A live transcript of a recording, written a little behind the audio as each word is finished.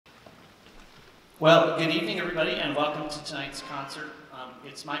Well, good evening, everybody, and welcome to tonight's concert.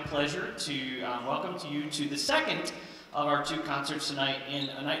 It's my pleasure to welcome to you to the second of our two concerts tonight in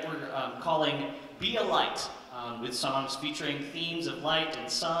a night we're calling Be a Light, with songs featuring themes of light and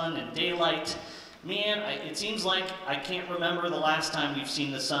sun and daylight. Man, it seems like I can't remember the last time we've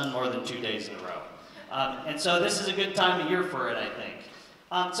seen the sun more than 2 days in a row. And so this is a good time of year for it, I think.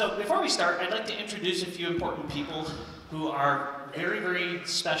 So before we start, I'd like to introduce a few important people who are very, very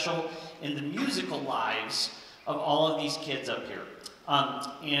special in the musical lives of all of these kids up here.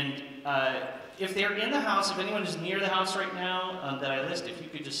 If they're in the house, if anyone is near the house right now that I list, if you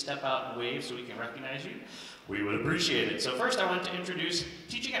could just step out and wave so we can recognize you, we would appreciate it. So first I want to introduce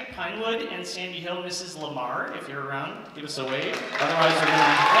teaching at Pinewood and Sandy Hill, Mrs. Lamar. If you're around, give us a wave. Otherwise we're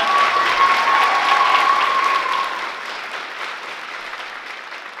gonna...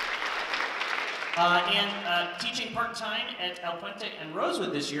 Teaching part-time at El Puente and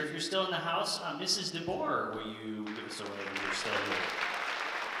Rosewood this year. If you're still in the house, Mrs. DeBoer, will you give us a wave if you're still here?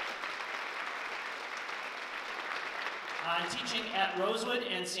 Teaching at Rosewood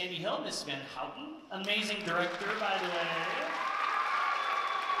and Sandy Hill, Miss VanHouten, amazing director, by the way.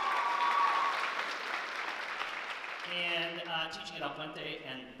 And teaching at El Puente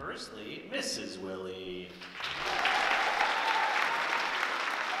and Bursley, Mrs. Willie.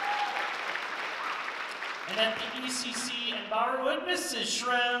 And at the ECC and Bowerwood, Mrs.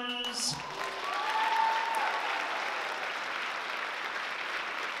 Schrems.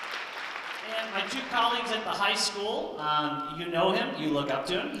 And my two colleagues at the high school, you know him, you look up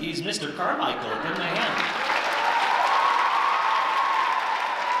to him. He's Mr. Carmichael. Give him a hand.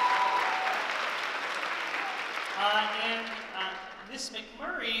 Miss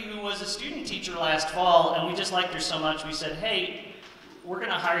McMurry, who was a student teacher last fall, and we just liked her so much, we said, hey, we're going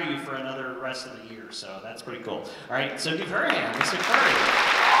to hire you for another rest of the year, so that's pretty cool. All right, so give her a hand, Miss McMurray.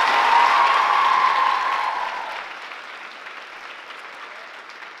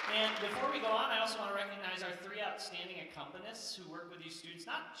 And before we go on, I also want to recognize our three outstanding accompanists who work with these students,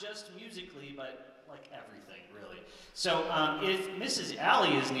 not just musically, but like everything, really. So if Mrs.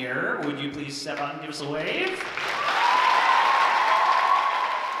 Alley is near, would you please step out and give us a wave?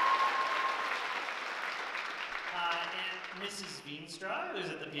 Mrs. Veenstra, who's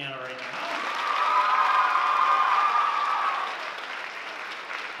at the piano right now.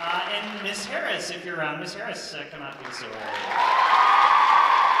 And Miss Harris, if you're around. Miss Harris, come out and give us a wave.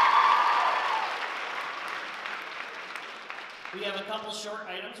 We have a couple short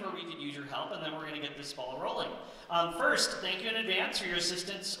items where we could use your help, and then we're going to get this ball rolling. First, thank you in advance for your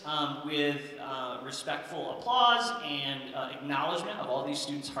assistance with respectful applause and acknowledgement of all these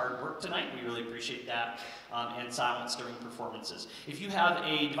students' hard work tonight. We really appreciate that, and silence during performances. If you have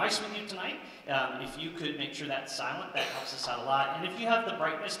a device with you tonight, if you could make sure that's silent, that helps us out a lot. And if you have the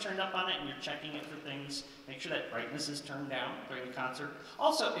brightness turned up on it and you're checking it for things, make sure that brightness is turned down during the concert.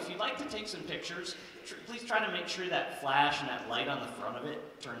 Also, if you'd like to take some pictures, please try to make sure that flash and that light on the front of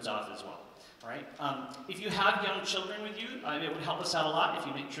it turns off as well. All right? If you have young children with you, it would help us out a lot if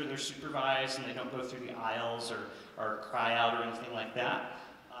you make sure they're supervised and they don't go through the aisles or cry out or anything like that.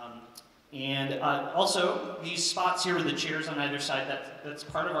 Also, these spots here with the chairs on either side, that's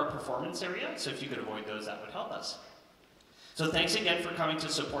part of our performance area, so if you could avoid those, that would help us. So thanks again for coming to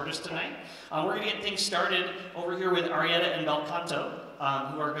support us tonight. We're going to get things started over here with ARIETTA and Bel Canto,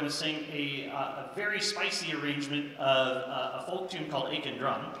 who are going to sing a very spicy arrangement of a folk tune called Aiken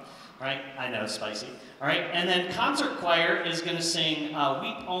Drum. Right? I know, spicy. All right, and then concert choir is going to sing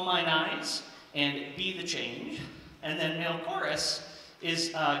Weep O Mine Eyes and Be the Change. And then male chorus is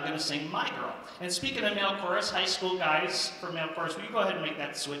going to sing My Girl. And speaking of male chorus, high school guys for male chorus, will you go ahead and make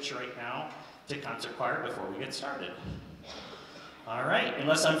that switch right now to concert choir before we get started? All right,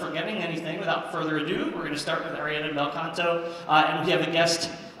 unless I'm forgetting anything, without further ado, we're going to start with ARIETTA and Bel Canto. And we have a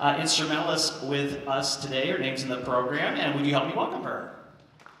guest instrumentalist with us today. Her name's in the program, and would you help me welcome her?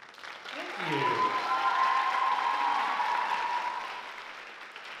 Thank you.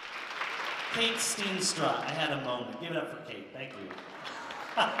 Kate Steenstra. I had a moment. Give it up for Kate. Thank you.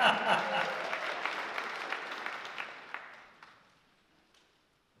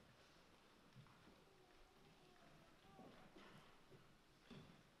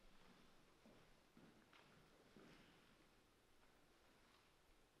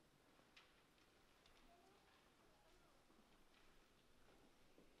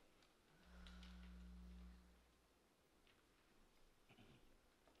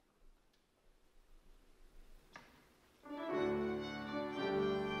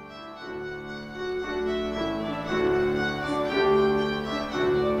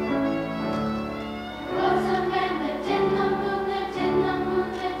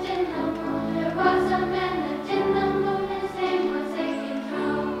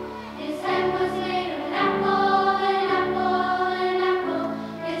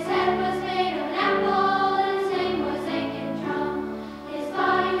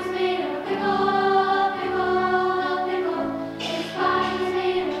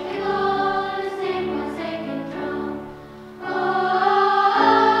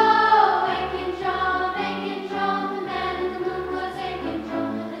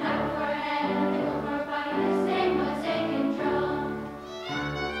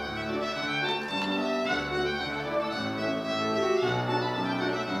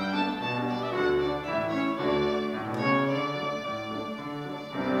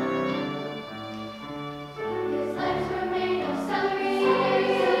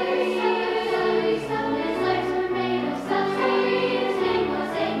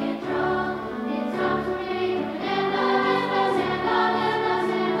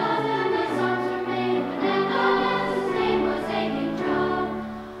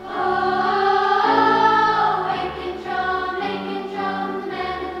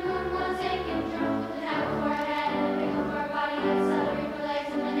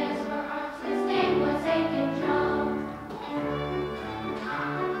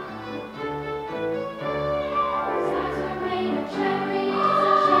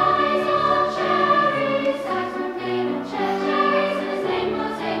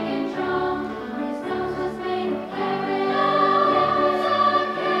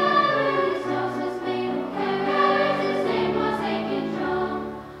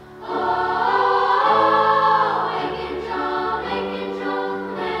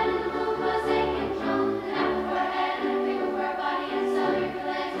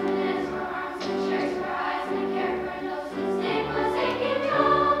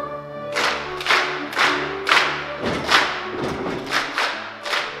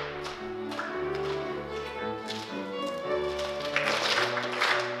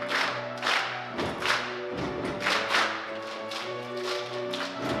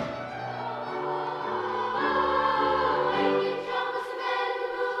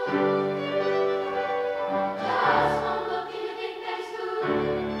 Drum.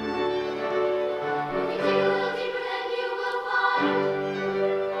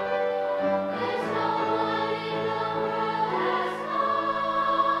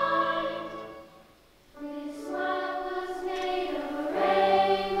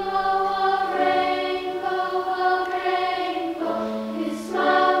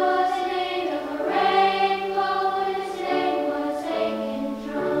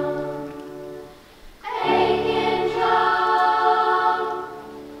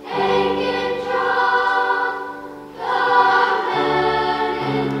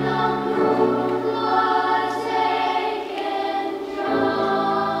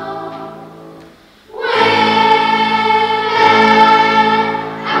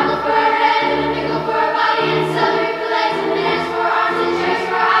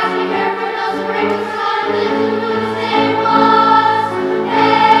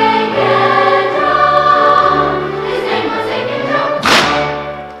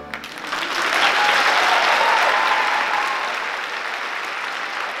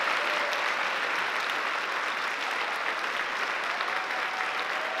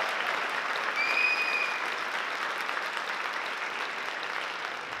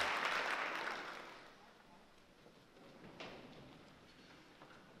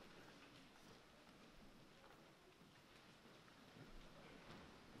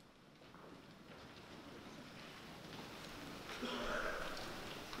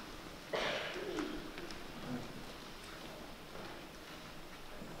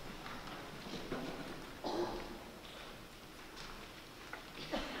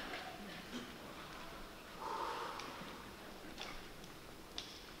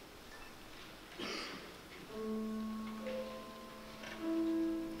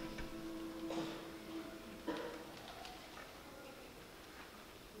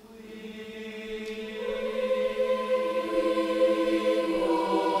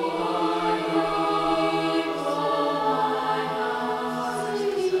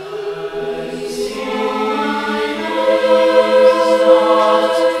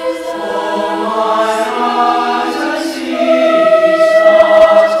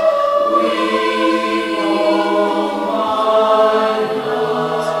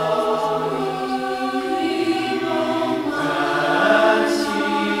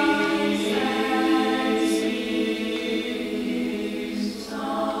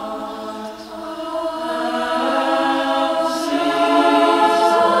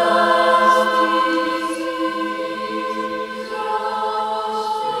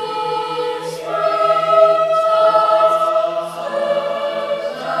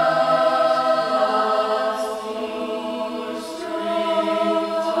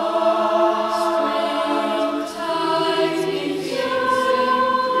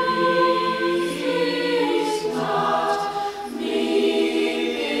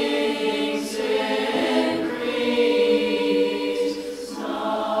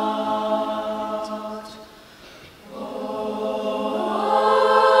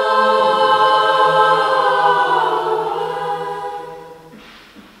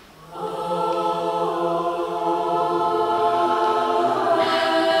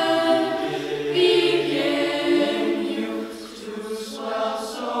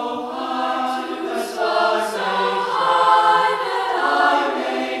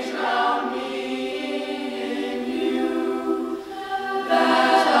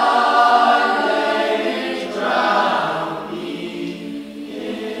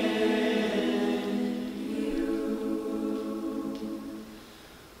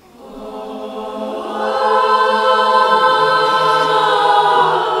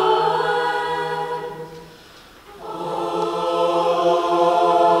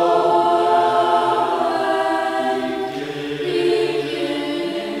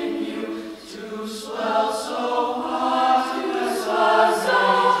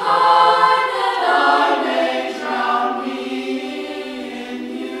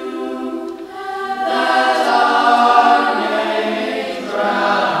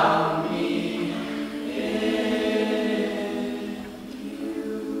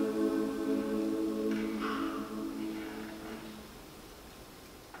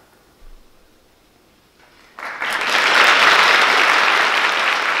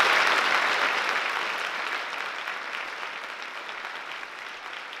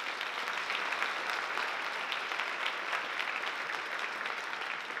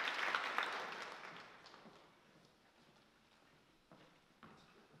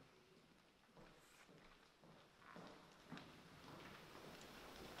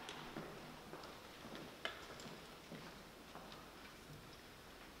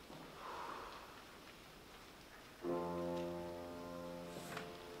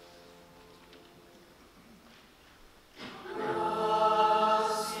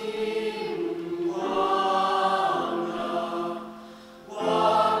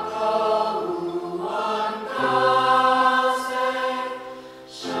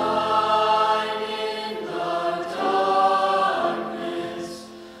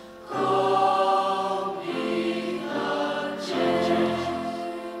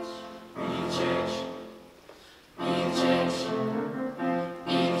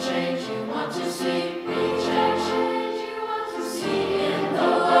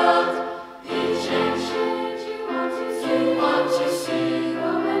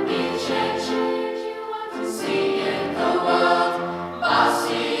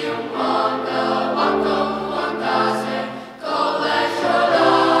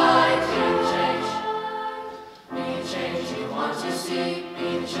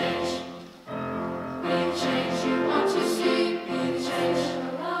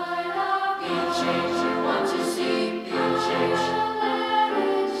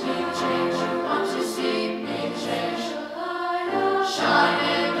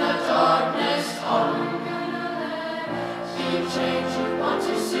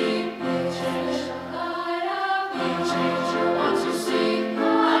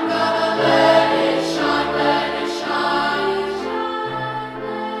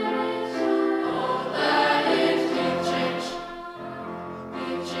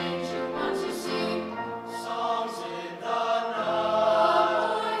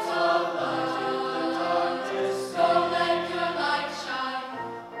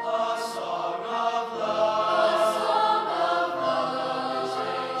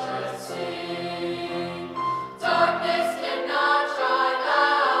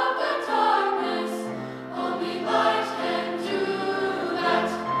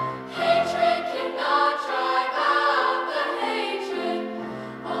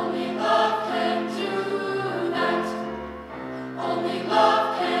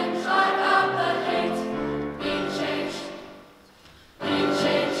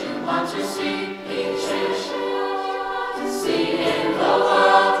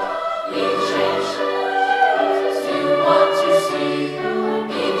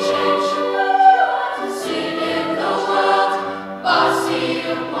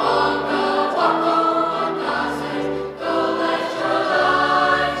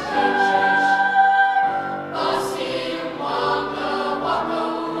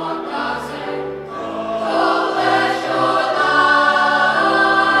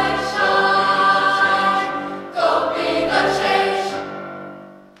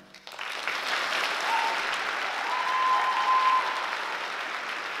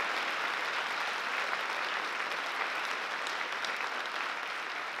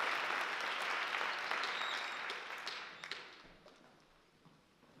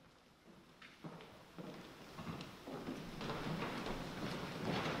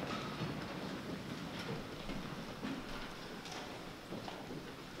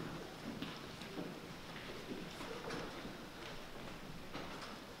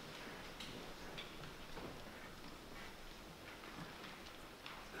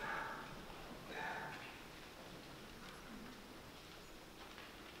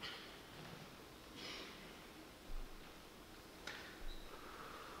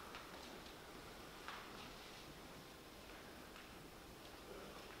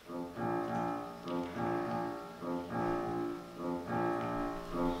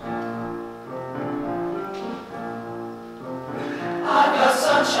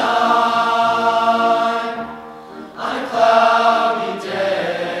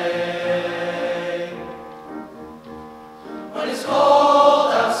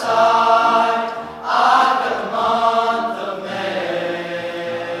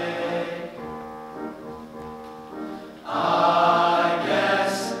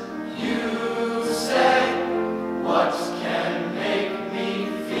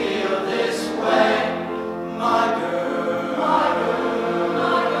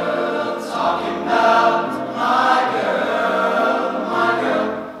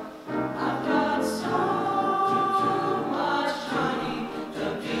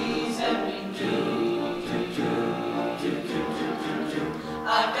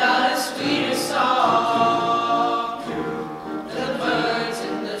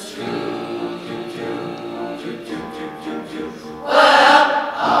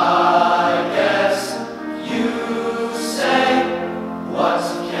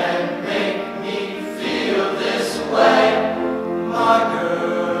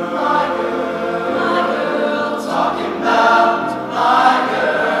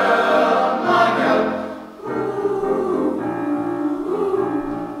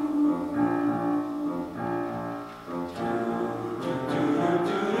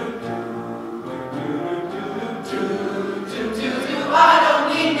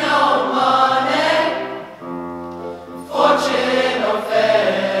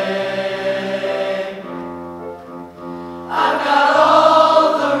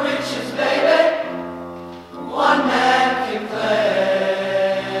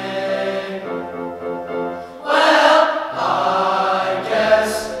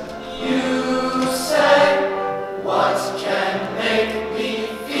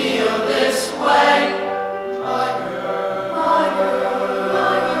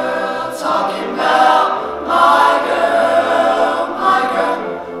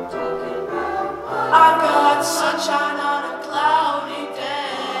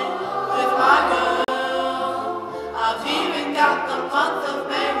 I've even got the month of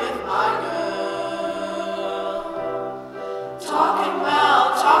May.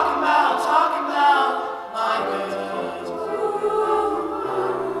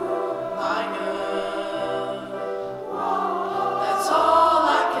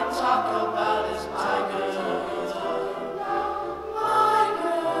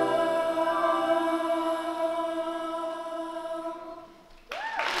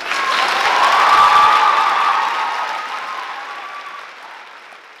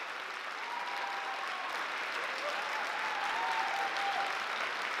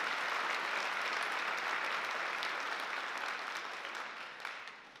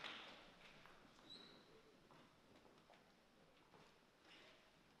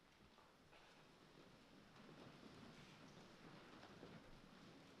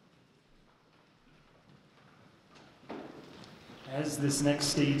 As this next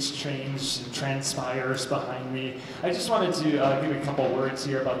stage change transpires behind me, I just wanted to give a couple words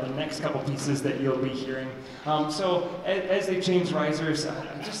here about the next couple pieces that you'll be hearing. So as they change risers,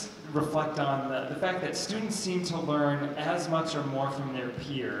 I just reflect on the fact that students seem to learn as much or more from their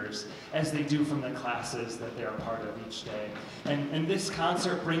peers as they do from the classes that they're a part of each day. And this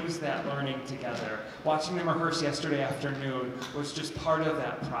concert brings that learning together. Watching them rehearse yesterday afternoon was just part of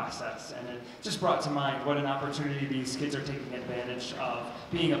that process, and it just brought to mind what an opportunity these kids are taking advantage of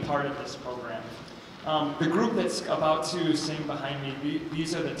being a part of this program. The group that's about to sing behind me,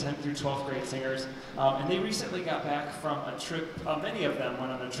 these are the 10th through 12th grade singers, and they recently got back from a trip. Many of them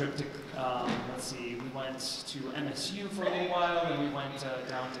went on a trip to, let's see, we went to MSU for a little while, and we went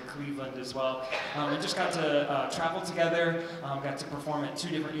down to Cleveland as well, and just got to travel together, got to perform at 2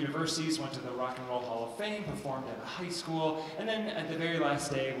 different universities, went to the Rock and Roll Hall of Fame, performed at a high school, and then at the very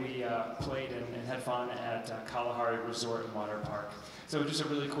last day we played and had fun at Kalahari Resort and Water Park. So just a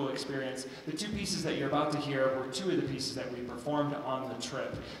really cool experience. The 2 pieces that you're about to hear were 2 of the pieces that we performed on the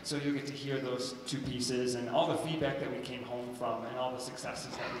trip. So you'll get to hear those 2 pieces and all the feedback that we came home from and all the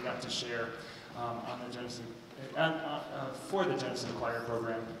successes that we got to share on the Jensen, for the Jensen Choir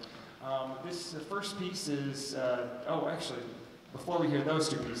program. The first piece is, actually, before we hear those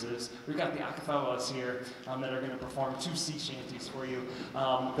 2 pieces, we've got the ACAFELLAS here that are going to perform 2 sea shanties for you.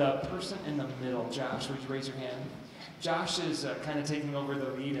 The person in the middle, Josh, would you raise your hand? Josh is kind of taking over the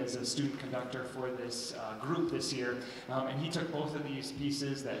lead as a student conductor for this group this year, and he took both of these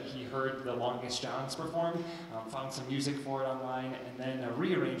pieces that he heard the Longest Johns perform, found some music for it online, and then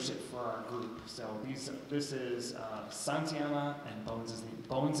rearranged it for our group. So this is Santiana and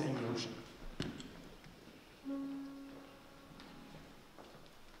Bones in the Ocean.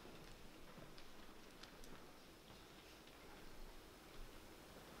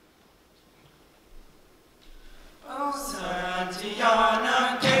 Oh,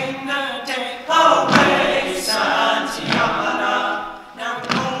 Santiana, gain the day away, Santiana. Now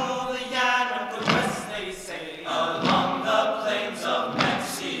all the yan of the west, they say, along the plains of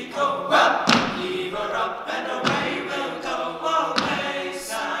Mexico. Well, heave her up and away we'll go, away,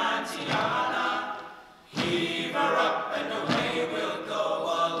 Santiana. Heave her up and away we'll go,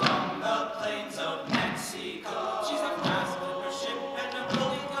 along the plains of Mexico. She's a fast in her ship and a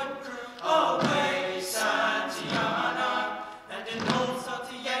really good crew, away, Santiana. And an old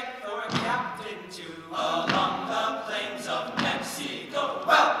salty egg for a captain too, along the plains of Mexico.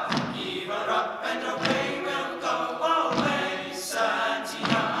 Well, heave her up and away we'll go, away,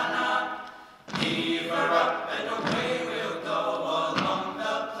 Santiana. Heave her up and away we'll go, along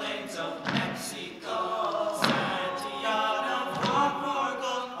the plains of Mexico. Santiana, for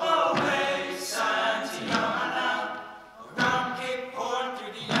gold, away, Santiana. Around Cape Horn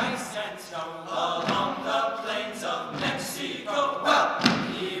through the ice and snow, along the plains of Mexico. Well,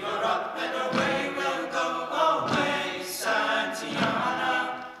 heave her up and away we'll go, away, Santiana.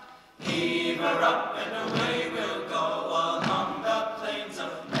 Heave her up and away we'll go, along the plains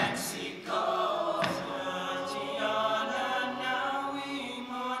of Mexico. Santiana, now we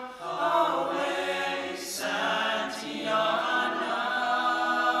mourn, away, Santiana.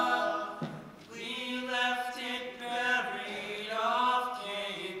 We left it buried off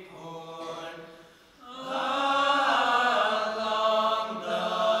Cape Horn, along the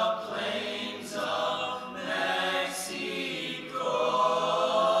plains of Mexico.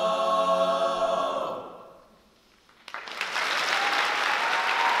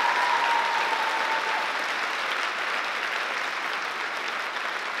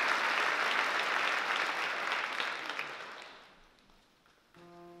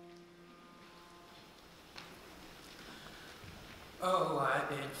 Oh, I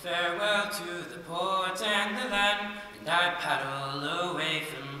bid farewell to the port and the land, and I paddle away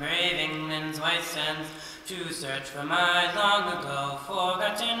from brave England's white sands, to search for my long ago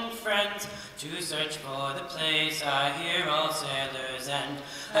forgotten friends, to search for the place I hear all sailors end.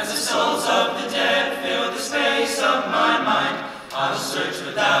 As the souls of the dead fill the space of my mind, I'll search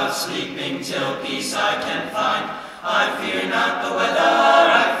without sleeping till peace I can find. I fear not the weather,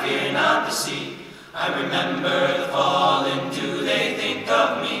 I fear not the sea. I remember the fallen, do they think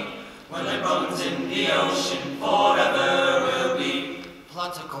of me? When my bones in the ocean forever will be.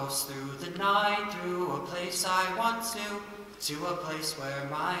 Pluto goes through the night, through a place I once knew, to a place where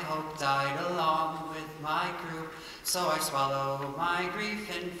my hope died along with my crew. So I swallow my grief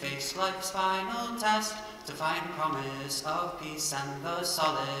and face life's final test, to find promise of peace and the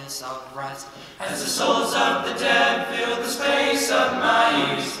solace of rest. As the souls of the dead fill the space of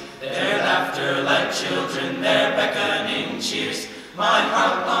my ears, their laughter like children, their beckoning cheers, my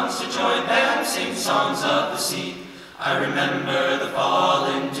heart longs to join them, sing songs of the sea. I remember the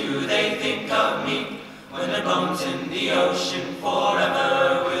fallen, do they think of me? When their bones in the ocean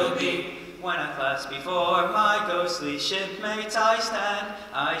forever will be. When at last before my ghostly shipmate I stand,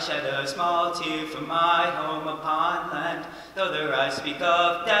 I shed a small tear for my home upon land. Though their eyes speak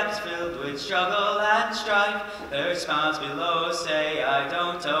of depths filled with struggle and strife, their smiles below say I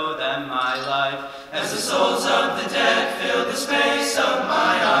don't owe them my life. As the souls of the dead filled the space of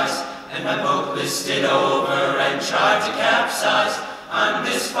my eyes, and my boat listed over and tried to capsize, I'm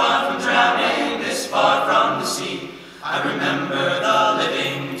this far from drowning, this far from the sea. I remember the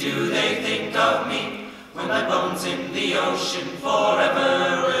living, do they think of me? When my bones in the ocean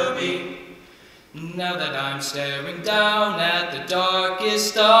forever will be. Now that I'm staring down at the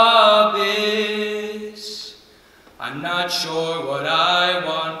darkest abyss, I'm not sure what I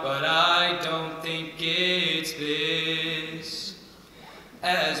want, but I don't think it's this.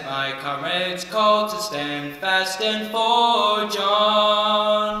 As my comrades call to stand fast and forge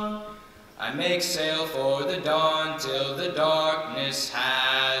on, I make sail for the dawn till the darkness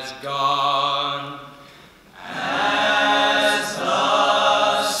has gone. As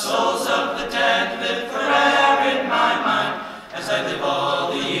the souls of the dead live forever in my mind, as I live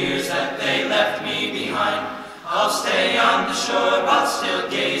all the years that they left me behind, I'll stay on the shore but still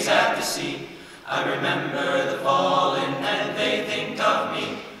gaze at the sea. I remember the fallen and they think of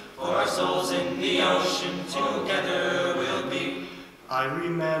me, for our souls in the ocean together will be. I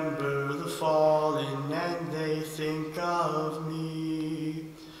remember the fallen and they think of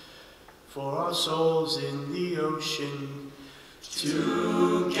me, for our souls in the ocean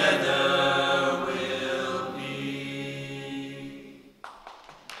together will be.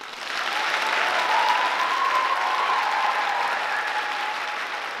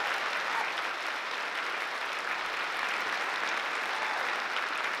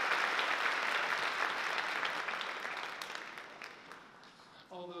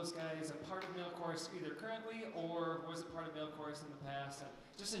 All those guys, a part of male chorus either currently or was a part of male chorus in the past, and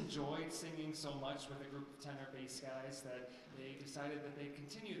just enjoyed singing so much with a group of tenor bass guys that they decided that they'd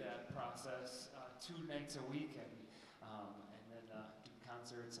continue that process 2 nights a week and then do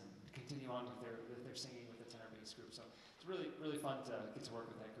concerts and continue on with their singing with the tenor bass group. So it's really, really fun to get to work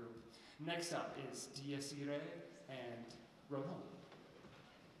with that group. Next up is Diane and Road Home.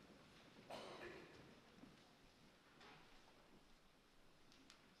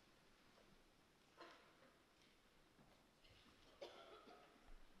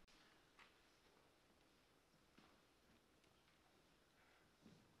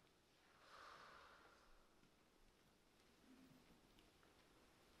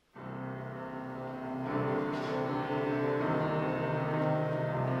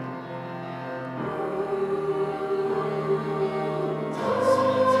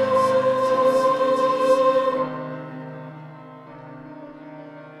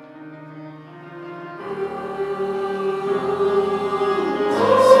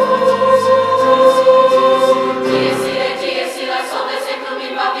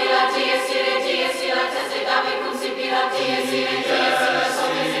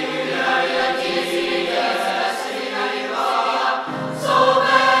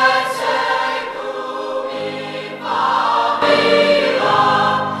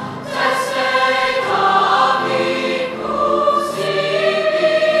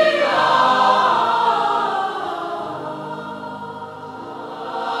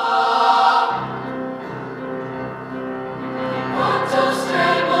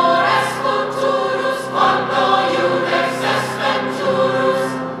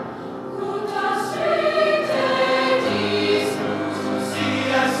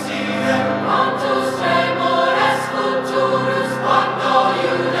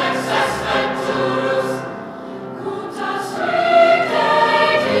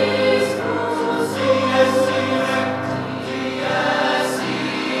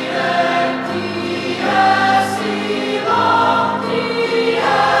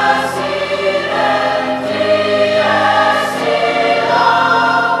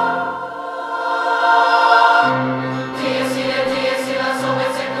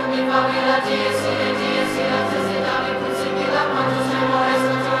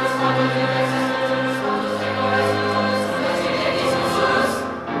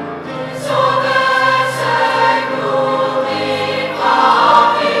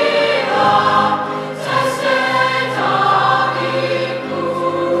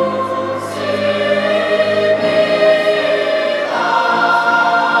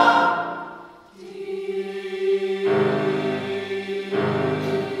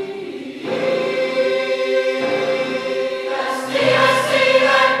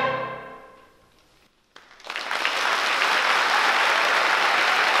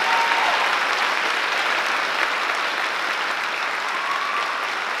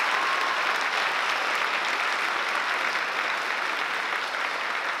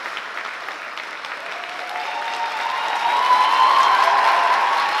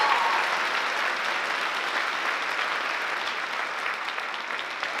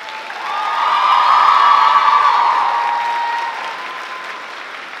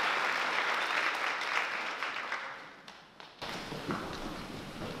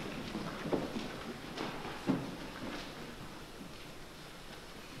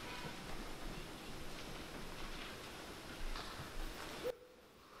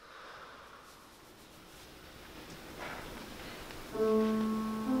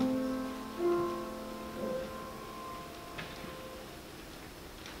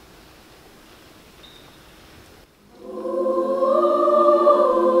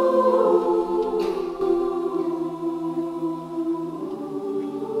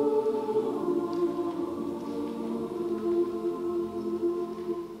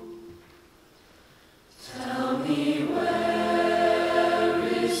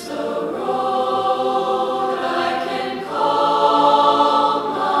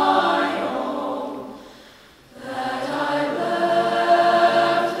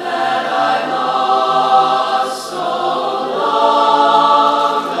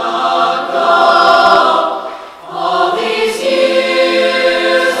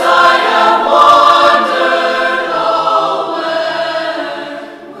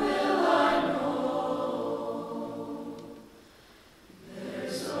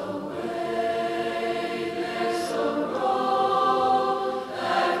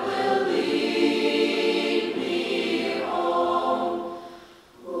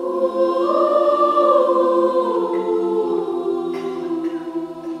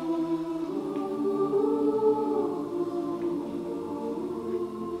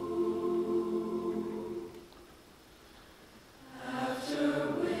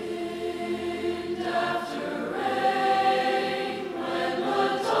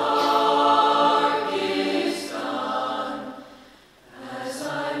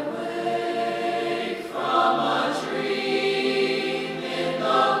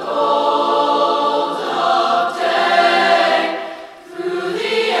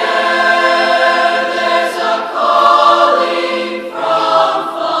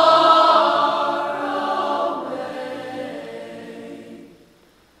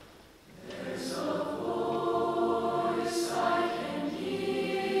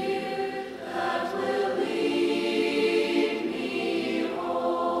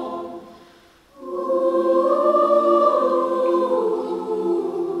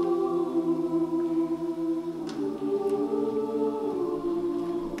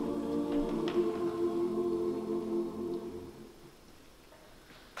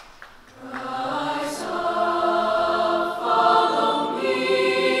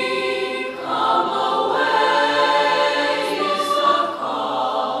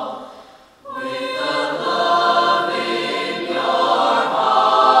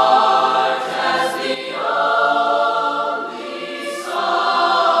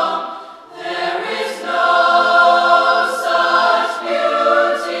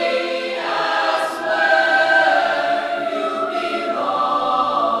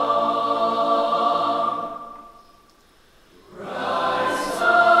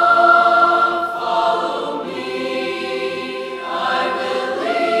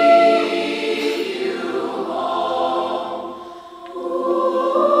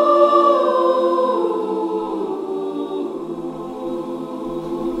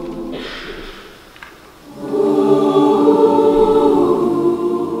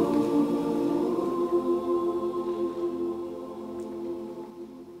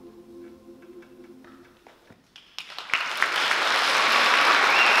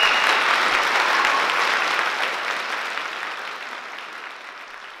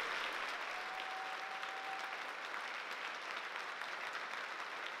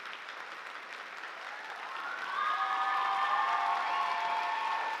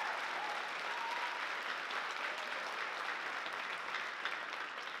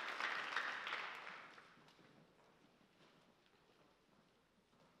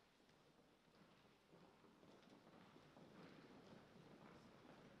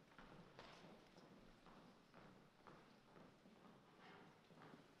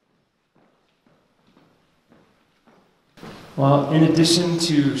 Well, in addition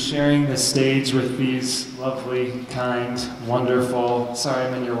to sharing the stage with these lovely, kind, wonderful, sorry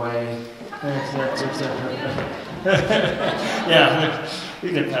I'm in your way. Yeah, you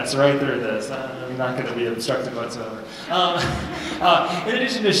can pass right through this. I'm not going to be obstructive whatsoever. In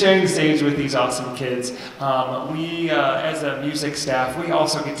addition to sharing the stage with these awesome kids, we, as a music staff, we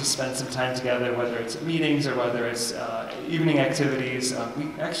also get to spend some time together, whether it's at meetings or whether it's evening activities. We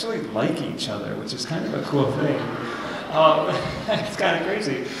actually like each other, which is kind of a cool thing. It's kind of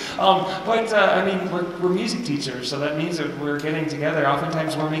crazy. I mean, we're music teachers, so that means that we're getting together.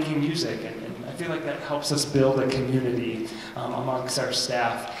 Oftentimes we're making music, and I feel like that helps us build a community amongst our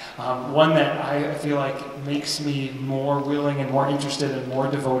staff. One that I feel like makes me more willing and more interested and more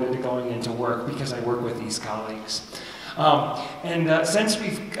devoted to going into work because I work with these colleagues. Since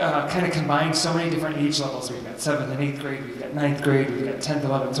we've kind of combined so many different age levels, we've got 7th and 8th grade, we've got 9th grade, we've got 10th,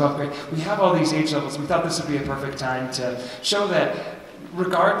 11th, 12th grade, we have all these age levels. We thought this would be a perfect time to show that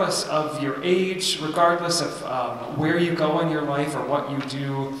regardless of your age, regardless of where you go in your life or what you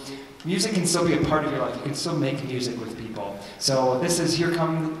do, music can still be a part of your life. You can still make music with people. So this is Here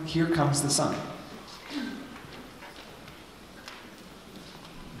Comes the Sun.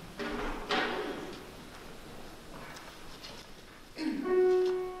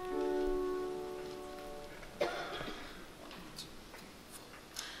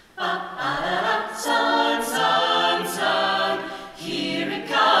 Sun, sun, sun, here it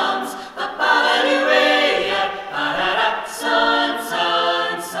comes. Ba-ba-da-doo-ray-ya. Sun,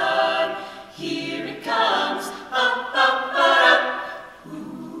 sun, sun, here it comes. Ba-ba-ba-da.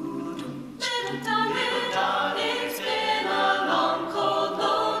 It's been a long, cold,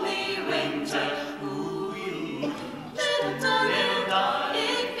 lonely winter.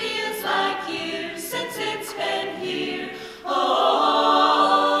 It feels like years since it's been here.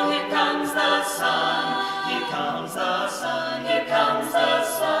 Oh, here comes the sun, here comes the sun, here comes the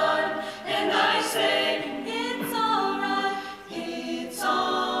sun. And I say, it's alright, it's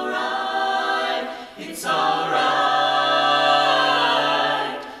alright, it's alright.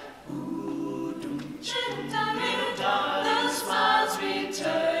 The smiles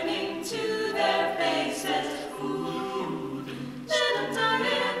returning to their faces.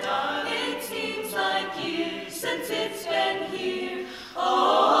 It seems like years since it's been here.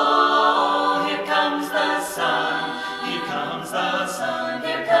 Oh, here comes the sun, here comes the sun,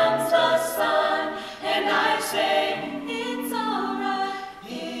 here comes the sun. And I say, it's alright,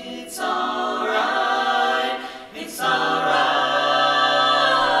 it's alright, it's alright.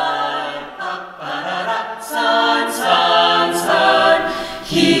 Ba-ba-da-da. Sun, sun, sun,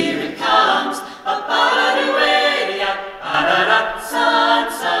 here it comes. Ba-ba-da-doo-ray-ya. Ba-da-da.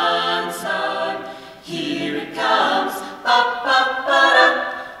 Sun, sun, sun, here it comes. Ba-ba-ba-da.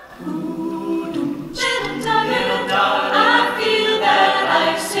 I feel that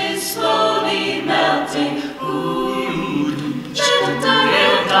ice is slowly melting.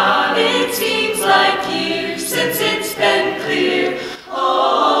 It seems like years since it's been clear.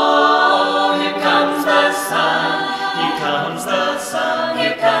 Oh, here comes the sun, here comes the sun,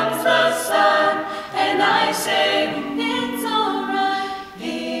 here comes the sun. And I say, it's alright,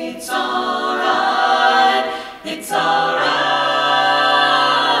 it's alright, it's alright.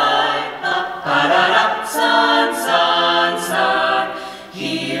 Ba-ba-da-da. Sun, sun, sun,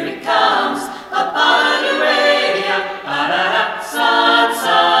 here it comes. Ba-ba-da-doo-ray-ya. Ba-da-da. Sun,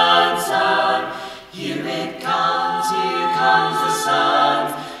 sun, sun, here it comes the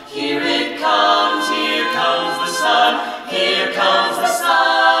sun. Here it comes the sun. Here comes the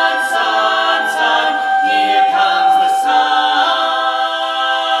sun, sun, sun, here comes the sun.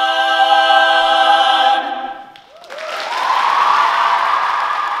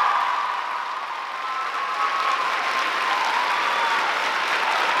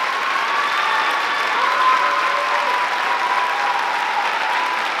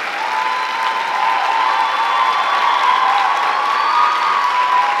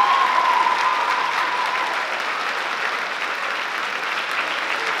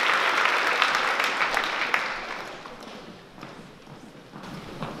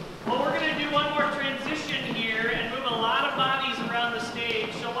 Well, we're going to do one more transition here and move a lot of bodies around the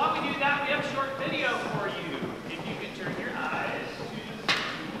stage. So while we do that, we have a short video for you. If you could turn your eyes to the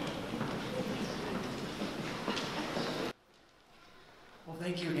Well,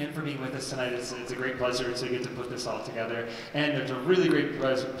 thank you again for being with us tonight. It's a great pleasure to get to put this all together. And it's a really great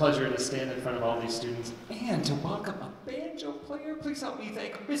pleasure to stand in front of all these students and to welcome a banjo player. Please help me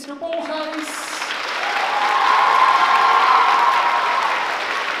thank Mr. Bulthuis.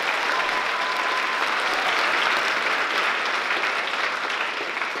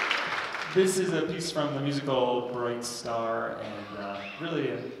 This is a piece from the musical Bright Star, and really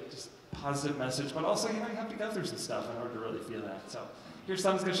a just positive message, but also, you know, you have to go through some stuff in order to really feel that. So here's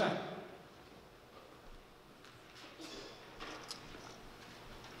Sun's Gonna Shine.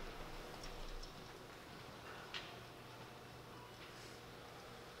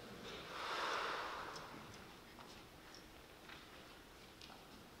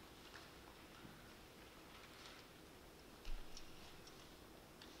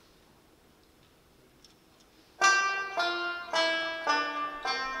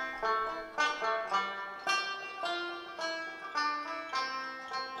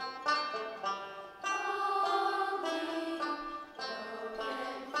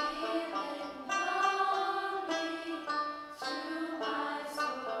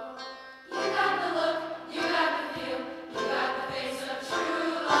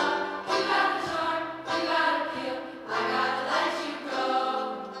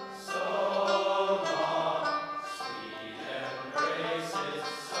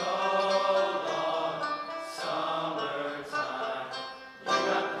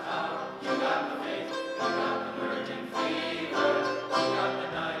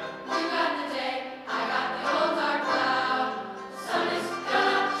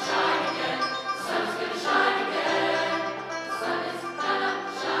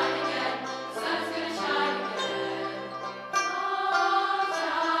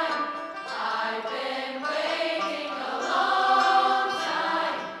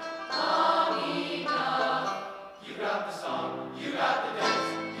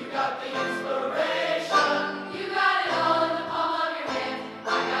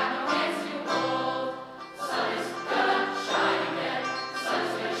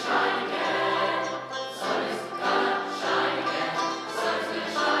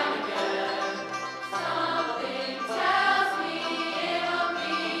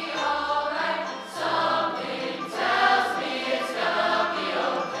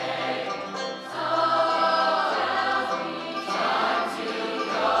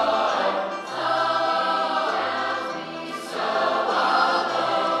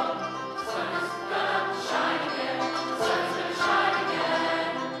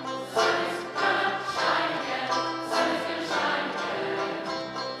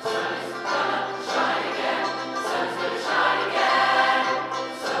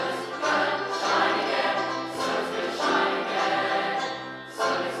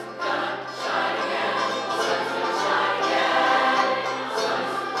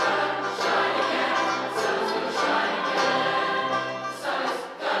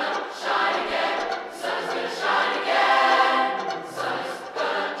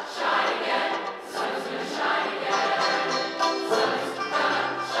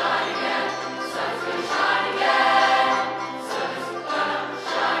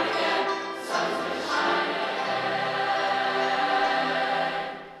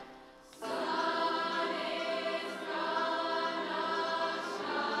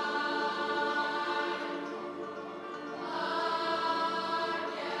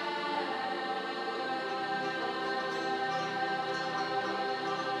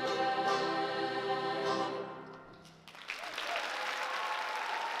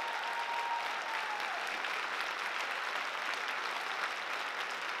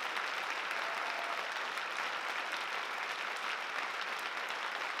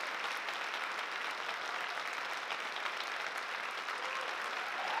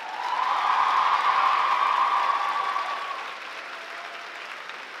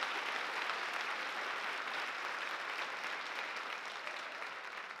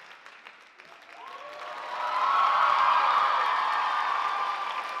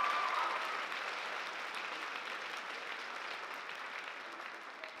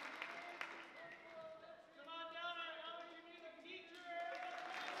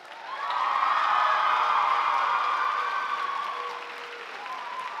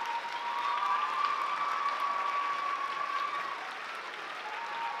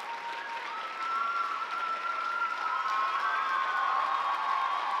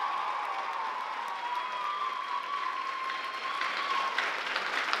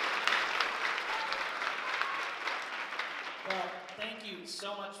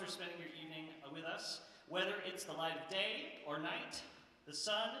 So much for spending your evening with us, whether it's the light of day or night, the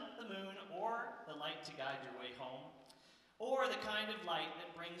sun, the moon, or the light to guide your way home, or the kind of light that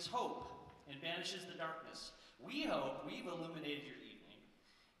brings hope and banishes the darkness. We hope we've illuminated your evening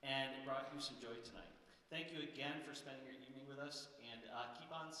and brought you some joy tonight. Thank you again for spending your evening with us, and keep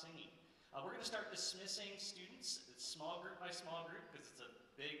on singing. We're going to start dismissing students, small group by small group, because it's a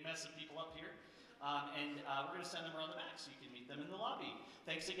big mess of people up here. and we're going to send them around the back so you can meet them in the lobby.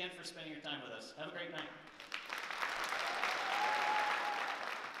 Thanks again for spending your time with us. Have a great night.